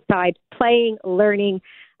be outside, playing, learning,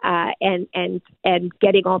 and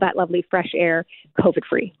getting all that lovely fresh air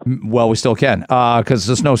COVID-free. Well, we still can because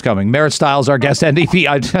the snow's coming. Merritt Stiles, our guest,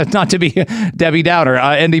 NDP, not to be Debbie Downer,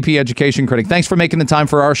 NDP education critic. Thanks for making the time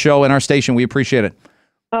for our show and our station. We appreciate it.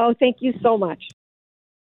 Oh, thank you so much.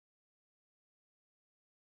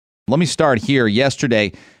 Let me start here.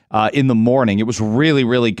 Yesterday in the morning, it was really,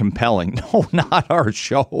 really compelling. No, not our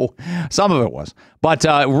show. Some of it was. But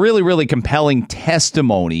really, really compelling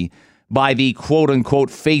testimony by the quote-unquote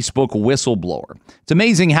Facebook whistleblower. It's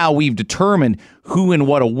amazing how we've determined who and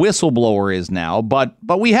what a whistleblower is now, but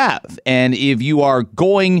we have. And if you are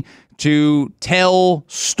going to tell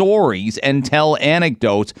stories and tell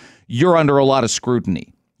anecdotes, you're under a lot of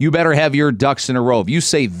scrutiny. You better have your ducks in a row. If you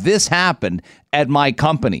say this happened at my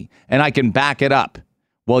company and I can back it up,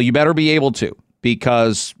 well, you better be able to,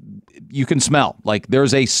 because you can smell. Like,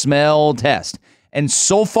 there's a smell test. And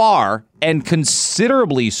so far, and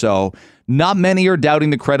considerably so, not many are doubting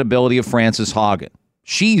the credibility of Frances Haugen.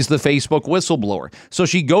 She's the Facebook whistleblower. So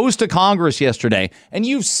she goes to Congress yesterday, and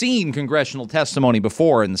you've seen congressional testimony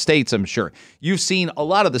before in the States, I'm sure. You've seen a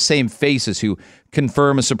lot of the same faces who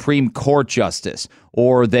confirm a Supreme Court justice,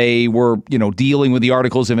 or they were, dealing with the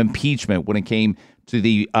articles of impeachment when it came to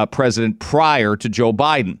the president prior to Joe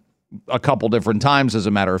Biden, a couple different times, as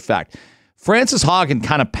a matter of fact. Frances Haugen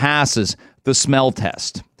kind of passes the smell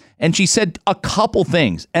test. And she said a couple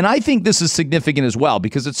things. And I think this is significant as well,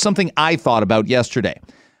 because it's something I thought about yesterday.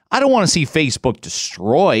 I don't want to see Facebook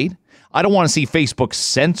destroyed. I don't want to see Facebook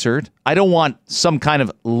censored. I don't want some kind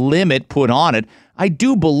of limit put on it. I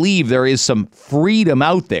do believe there is some freedom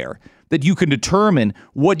out there that you can determine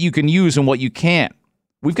what you can use and what you can't.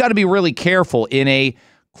 We've got to be really careful in a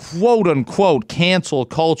quote-unquote cancel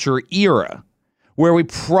culture era where we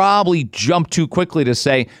probably jump too quickly to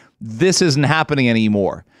say, this isn't happening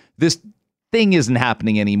anymore. This thing isn't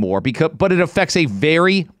happening anymore, but it affects a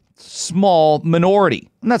very small minority.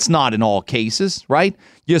 And that's not in all cases, right?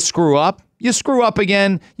 You screw up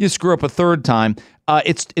again, you screw up a third time.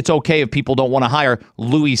 It's okay if people don't want to hire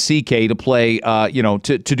Louis C.K. to play,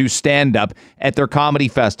 to do stand-up at their comedy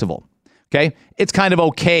festival. Okay? It's kind of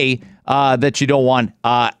okay that you don't want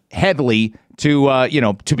Headley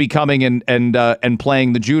to be coming and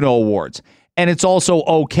playing the Juno Awards. And it's also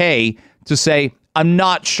okay to say, I'm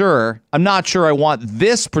not sure I want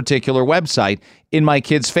this particular website in my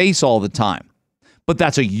kid's face all the time. But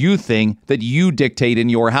that's a you thing that you dictate in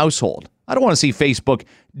your household. I don't want to see Facebook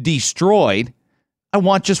destroyed. I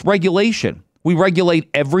want just regulation. We regulate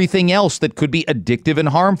everything else that could be addictive and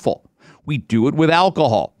harmful. We do it with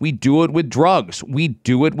alcohol. We do it with drugs. We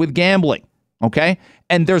do it with gambling. Okay?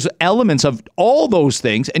 And there's elements of all those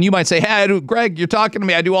things. And you might say, hey, Greg, you're talking to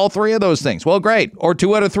me. I do all three of those things. Well, great. Or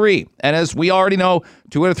 2 out of 3. And as we already know,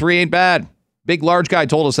 2 out of 3 ain't bad. Big, large guy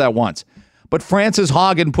told us that once. But Frances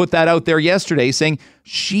Haugen put that out there yesterday, saying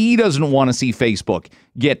she doesn't want to see Facebook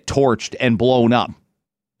get torched and blown up.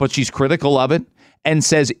 But she's critical of it and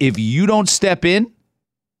says if you don't step in,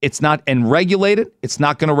 and regulate it, it's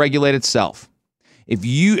not going to regulate itself.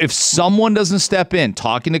 If someone doesn't step in,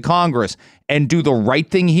 talking to Congress, and do the right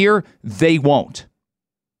thing here, they won't.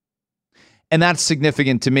 And that's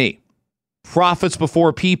significant to me. Profits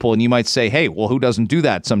before people. And you might say, hey, well, who doesn't do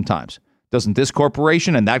that sometimes? Doesn't this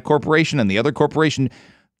corporation and that corporation and the other corporation?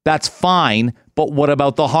 That's fine. But what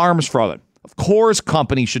about the harms from it? Of course,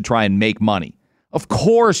 companies should try and make money. Of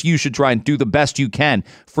course, you should try and do the best you can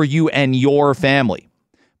for you and your family.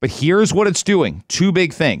 But here's what it's doing. 2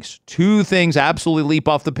 big things. 2 things absolutely leap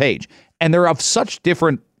off the page. And they're of such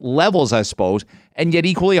different levels, I suppose, and yet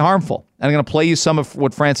equally harmful. And I'm going to play you some of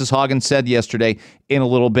what Frances Haugen said yesterday in a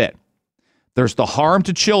little bit. There's the harm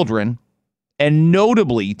to children, and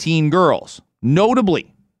notably teen girls.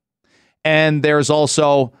 Notably. And there's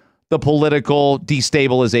also the political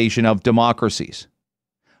destabilization of democracies.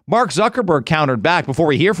 Mark Zuckerberg countered back, before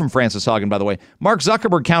we hear from Frances Haugen, by the way. Mark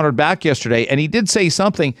Zuckerberg countered back yesterday, and he did say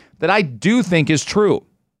something that I do think is true.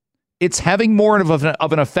 It's having more of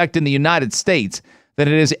an effect in the United States than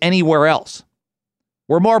it is anywhere else.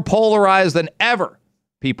 We're more polarized than ever,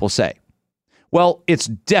 people say. Well, it's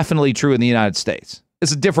definitely true in the United States.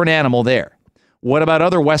 It's a different animal there. What about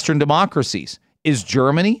other Western democracies? Is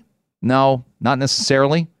Germany? No, not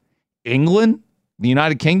necessarily. England? The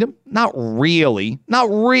United Kingdom? Not really. Not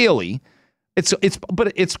really. It's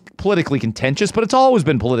politically contentious, but it's always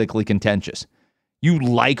been politically contentious. You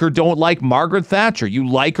like or don't like Margaret Thatcher. You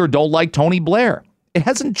like or don't like Tony Blair. It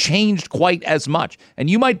hasn't changed quite as much. And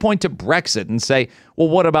you might point to Brexit and say, well,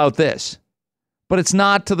 what about this? But it's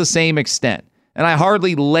not to the same extent. And I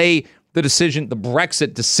hardly lay the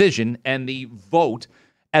Brexit decision and the vote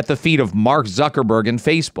at the feet of Mark Zuckerberg and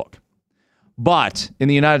Facebook. But in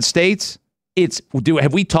the United States,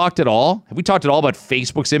 have we talked at all? Have we talked at all about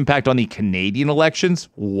Facebook's impact on the Canadian elections?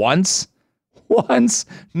 Once?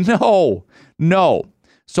 No.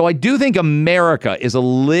 So I do think America is a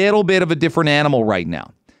little bit of a different animal right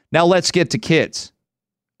now. Now let's get to kids.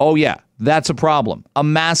 Oh yeah, that's a problem. A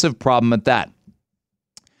massive problem at that.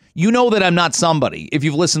 You know that I'm not somebody, if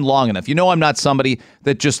you've listened long enough, you know I'm not somebody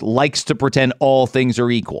that just likes to pretend all things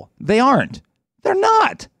are equal. They aren't. They're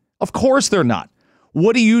not. Of course they're not.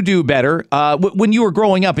 What do you do better when you were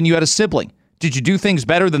growing up and you had a sibling? Did you do things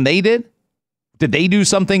better than they did? Did they do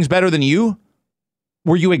some things better than you?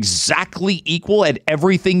 Were you exactly equal at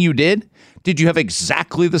everything you did? Did you have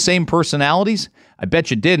exactly the same personalities? I bet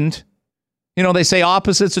you didn't. You know, they say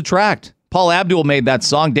opposites attract. Paul Abdul made that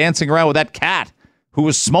song dancing around with that cat who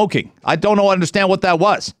was smoking. I don't understand what that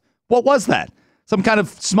was. What was that? Some kind of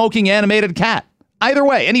smoking animated cat. Either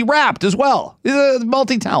way, and he rapped as well. He's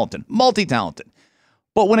multi-talented.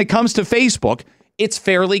 But when it comes to Facebook, it's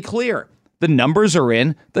fairly clear. The numbers are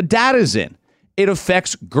in, the data's in. It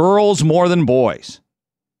affects girls more than boys.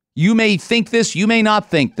 You may think this, you may not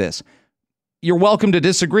think this. You're welcome to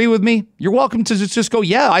disagree with me. You're welcome to just go,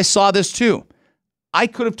 yeah, I saw this too. I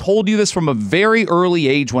could have told you this from a very early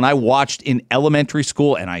age when I watched in elementary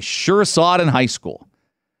school, and I sure saw it in high school.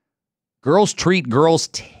 Girls treat girls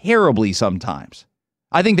terribly sometimes.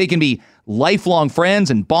 I think they can be lifelong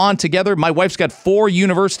friends and bond together. My wife's got 4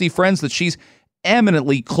 university friends that she's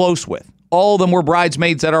eminently close with. All of them were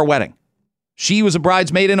bridesmaids at our wedding. She was a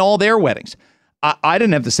bridesmaid in all their weddings. I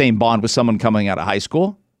didn't have the same bond with someone coming out of high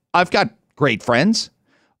school. I've got great friends.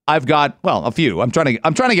 I've got, well, a few. I'm trying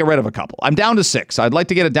to get rid of a couple. I'm down to 6. I'd like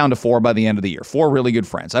to get it down to 4 by the end of the year. 4 really good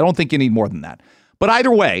friends. I don't think you need more than that. But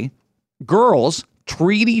either way, girls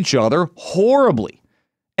treat each other horribly,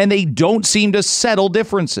 and they don't seem to settle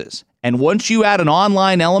differences. And once you add an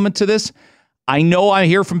online element to this, I know I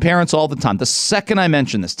hear from parents all the time. The second I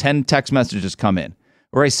mention this, 10 text messages come in,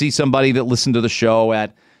 or I see somebody that listened to the show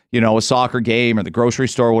at, a soccer game or the grocery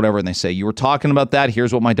store or whatever, and they say, you were talking about that.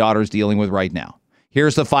 Here's what my daughter's dealing with right now.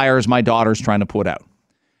 Here's the fires my daughter's trying to put out.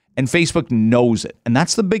 And Facebook knows it. And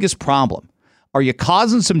that's the biggest problem. Are you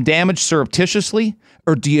causing some damage surreptitiously,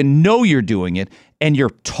 or do you know you're doing it and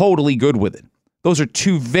you're totally good with it? Those are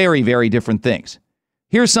 2 very, very different things.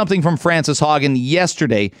 Here's something from Frances Haugen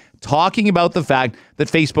yesterday talking about the fact that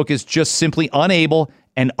Facebook is just simply unable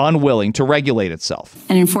and unwilling to regulate itself.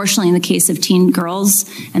 And unfortunately, in the case of teen girls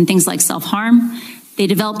and things like self-harm, they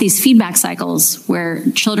develop these feedback cycles where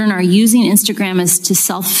children are using Instagram as to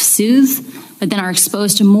self-soothe, but then are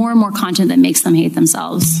exposed to more and more content that makes them hate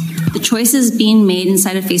themselves. The choices being made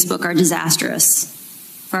inside of Facebook are disastrous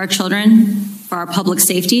for our children, for our public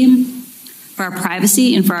safety, for our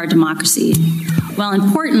privacy, and for our democracy. While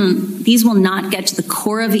important, these will not get to the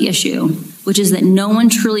core of the issue, which is that no one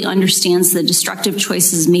truly understands the destructive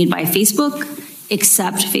choices made by Facebook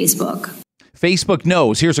except Facebook. Facebook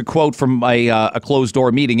knows. Here's a quote from a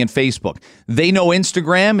closed-door meeting in Facebook. They know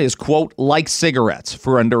Instagram is, quote, like cigarettes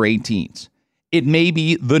for under 18s. It may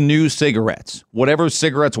be the new cigarettes, whatever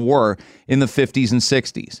cigarettes were in the 50s and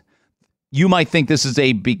 60s. You might think this is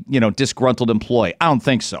a big, disgruntled employee. I don't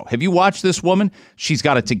think so. Have you watched this woman? She's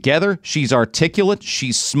got it together. She's articulate.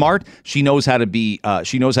 She's smart. She knows how to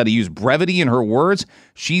she knows how to use brevity in her words.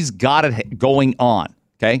 She's got it going on.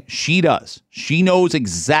 Okay. She does. She knows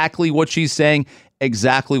exactly what she's saying,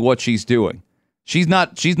 exactly what she's doing. She's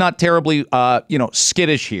not terribly,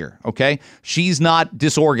 skittish here. Okay. She's not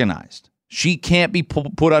disorganized. She can't be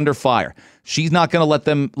put under fire. She's not going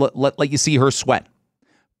to let you see her sweat.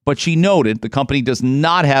 But she noted the company does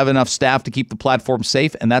not have enough staff to keep the platform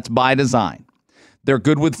safe, and that's by design. They're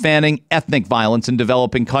good with fanning ethnic violence in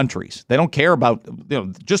developing countries. They don't care about,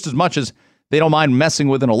 just as much as they don't mind messing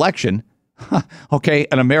with an election. Okay,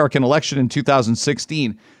 an American election in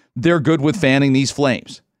 2016. They're good with fanning these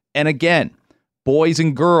flames. And again, boys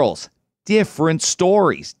and girls, different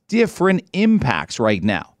stories, different impacts right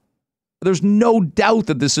now. There's no doubt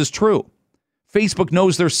that this is true. Facebook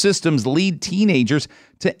knows their systems lead teenagers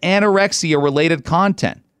to anorexia-related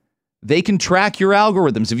content. They can track your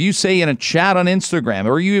algorithms. If you say in a chat on Instagram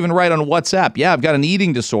or you even write on WhatsApp, yeah, I've got an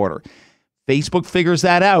eating disorder, Facebook figures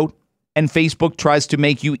that out and Facebook tries to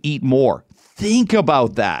make you eat more. Think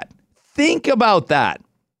about that. Think about that.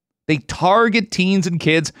 They target teens and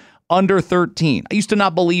kids under 13. I used to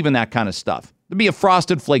not believe in that kind of stuff. There'd be a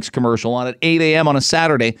Frosted Flakes commercial on at 8 a.m. on a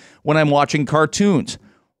Saturday when I'm watching cartoons.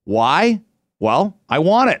 Why? Well, I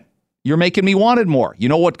want it. You're making me want it more. You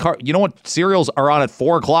know what cereals are on at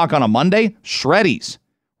 4 o'clock on a Monday? Shreddies,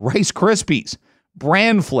 Rice Krispies,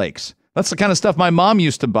 Bran Flakes. That's the kind of stuff my mom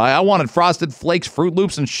used to buy. I wanted Frosted Flakes, Fruit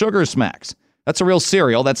Loops, and Sugar Smacks. That's a real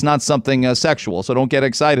cereal. That's not something sexual, so don't get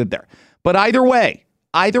excited there. But either way,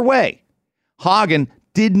 Hagen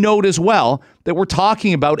did note as well that we're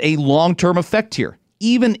talking about a long-term effect here.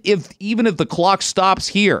 Even if the clock stops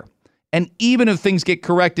here, and even if things get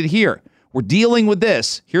corrected here, we're dealing with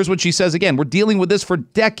this. Here's what she says again. We're dealing with this for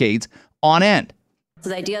decades on end. So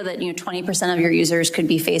the idea that 20% of your users could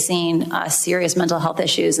be facing serious mental health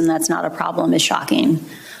issues and that's not a problem is shocking.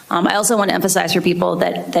 I also want to emphasize for people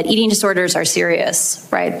that eating disorders are serious,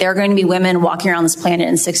 right? There are going to be women walking around this planet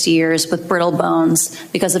in 60 years with brittle bones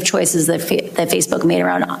because of choices that Facebook made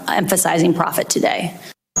around emphasizing profit today.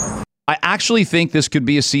 I actually think this could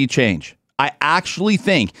be a sea change. I actually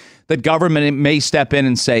think that government may step in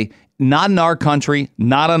and say, not in our country,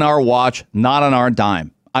 not on our watch, not on our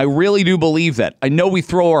dime. I really do believe that. I know we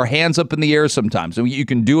throw our hands up in the air sometimes. And you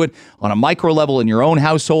can do it on a micro level in your own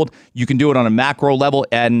household. You can do it on a macro level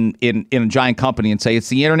and in a giant company and say, it's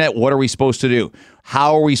the internet. What are we supposed to do?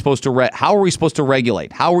 How are we supposed to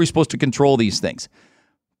regulate? How are we supposed to control these things?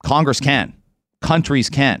 Congress can. Countries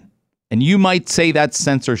can. And you might say that's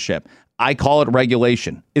censorship. I call it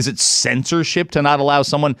regulation. Is it censorship to not allow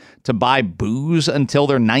someone to buy booze until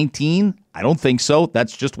they're 19? I don't think so.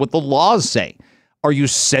 That's just what the laws say. Are you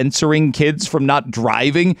censoring kids from not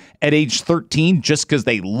driving at age 13 just because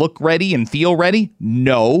they look ready and feel ready?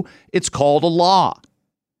 No, it's called a law.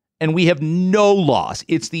 And we have no laws.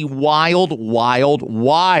 It's the wild, wild,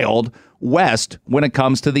 wild west when it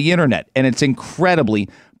comes to the internet. And it's incredibly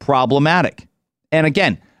problematic. And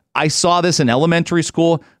again, I saw this in elementary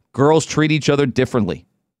school. Girls treat each other differently.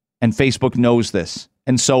 And Facebook knows this.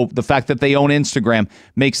 And so the fact that they own Instagram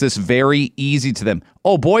makes this very easy to them.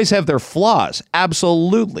 Oh, boys have their flaws.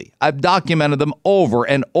 Absolutely. I've documented them over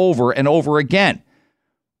and over and over again.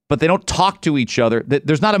 But they don't talk to each other.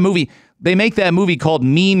 There's not a movie. They make that movie called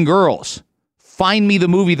Mean Girls. Find me the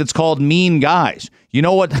movie that's called Mean Guys. You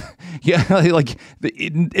know what? Yeah, like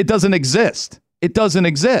it doesn't exist. It doesn't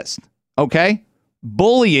exist. Okay?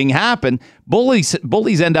 Bullying happen.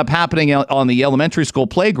 Bullies end up happening on the elementary school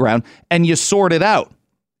playground, and you sort it out.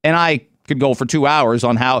 And I could go for 2 hours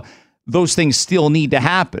on how those things still need to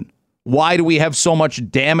happen. Why do we have so much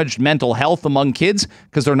damaged mental health among kids?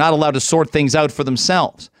 Because they're not allowed to sort things out for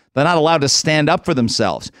themselves. They're not allowed to stand up for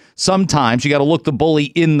themselves. Sometimes you got to look the bully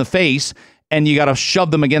in the face and you got to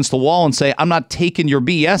shove them against the wall and say, I'm not taking your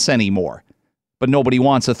BS anymore. But nobody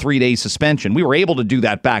wants a 3-day suspension. We were able to do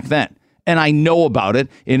that back then. And I know about it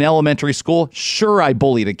in elementary school. Sure, I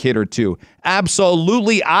bullied a kid or two.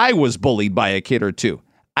 Absolutely, I was bullied by a kid or two.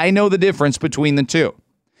 I know the difference between the two.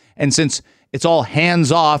 And since it's all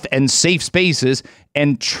hands off and safe spaces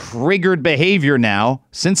and triggered behavior now,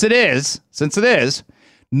 since it is,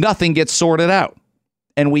 nothing gets sorted out.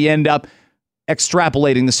 And we end up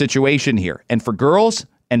extrapolating the situation here. And for girls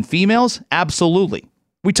and females, absolutely.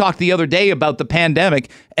 We talked the other day about the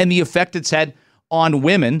pandemic and the effect it's had on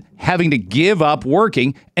women having to give up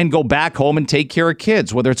working and go back home and take care of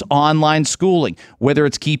kids, whether it's online schooling, whether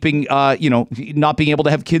it's keeping, not being able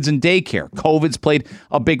to have kids in daycare. COVID's played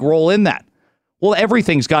a big role in that. Well,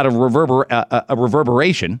 everything's got a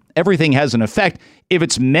reverberation. Everything has an effect. If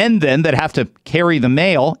it's men then that have to carry the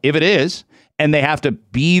mail, if it is, and they have to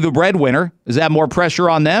be the breadwinner, is that more pressure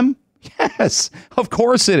on them? Yes, of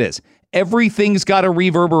course it is. Everything's got to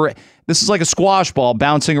reverberate. This is like a squash ball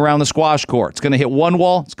bouncing around the squash court. It's going to hit one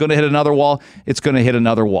wall. It's going to hit another wall. It's going to hit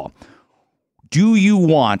another wall. Do you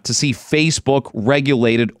want to see Facebook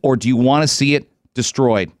regulated or do you want to see it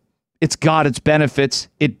destroyed? It's got its benefits.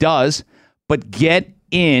 It does. But get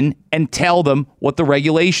in and tell them what the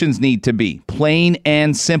regulations need to be. Plain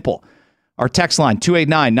and simple. Our text line,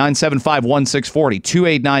 289-975-1640,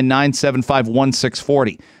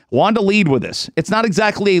 289-975-1640. Wanted to lead with this. It's not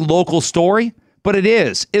exactly a local story, but it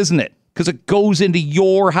is, isn't it? Because it goes into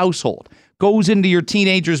your household, goes into your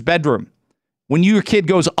teenager's bedroom. When your kid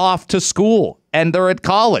goes off to school and they're at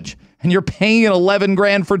college and you're paying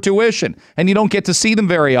 $11,000 for tuition and you don't get to see them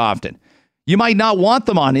very often. You might not want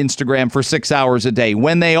them on Instagram for 6 hours a day.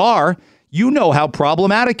 When they are, you know how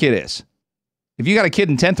problematic it is. If you got a kid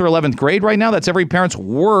in 10th or 11th grade right now, that's every parent's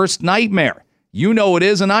worst nightmare. You know it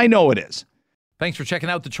is, and I know it is. Thanks for checking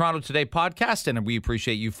out the Toronto Today podcast, and we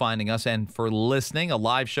appreciate you finding us and for listening. A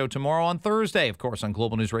live show tomorrow on Thursday, of course, on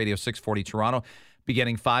Global News Radio 640 Toronto,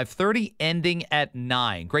 beginning 5:30, ending at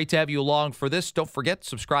 9. Great to have you along for this. Don't forget,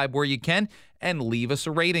 subscribe where you can, and leave us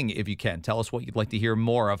a rating if you can. Tell us what you'd like to hear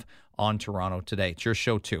more of on Toronto Today. It's your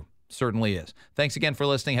show, too. Certainly is. Thanks again for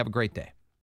listening. Have a great day.